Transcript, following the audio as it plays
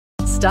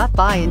Stop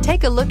by and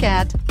take a look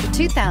at the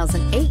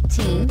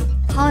 2018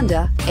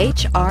 Honda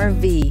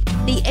HR-V.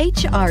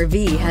 The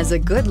HR-V has a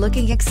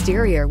good-looking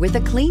exterior with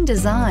a clean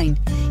design.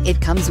 It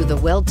comes with a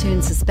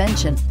well-tuned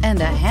suspension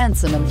and a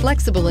handsome and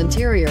flexible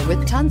interior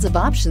with tons of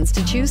options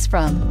to choose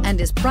from and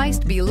is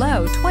priced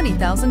below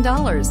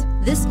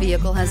 $20,000. This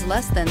vehicle has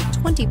less than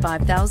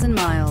 25,000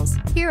 miles.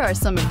 Here are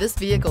some of this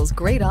vehicle's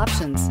great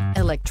options: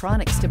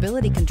 electronic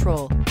stability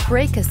control,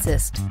 brake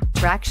assist,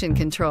 traction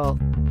control,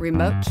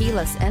 remote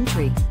keyless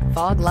entry,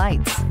 fog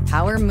lights,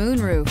 power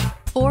moonroof,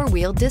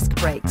 four-wheel disc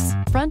brakes,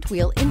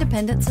 front-wheel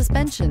independent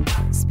suspension,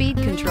 speed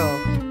control,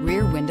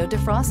 rear window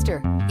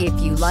defroster.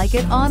 If you like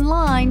it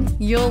online,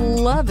 you'll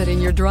love it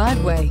in your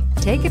driveway.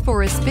 Take it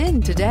for a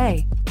spin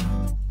today.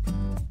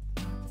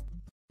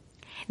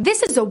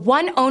 This is a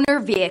one-owner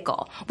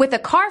vehicle with a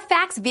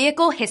Carfax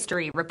Vehicle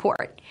History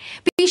Report.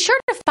 Be sure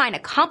to find a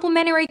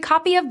complimentary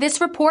copy of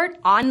this report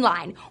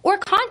online or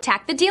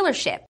contact the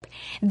dealership.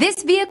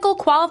 This vehicle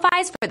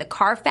qualifies for the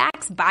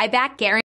Carfax Buyback Guarantee.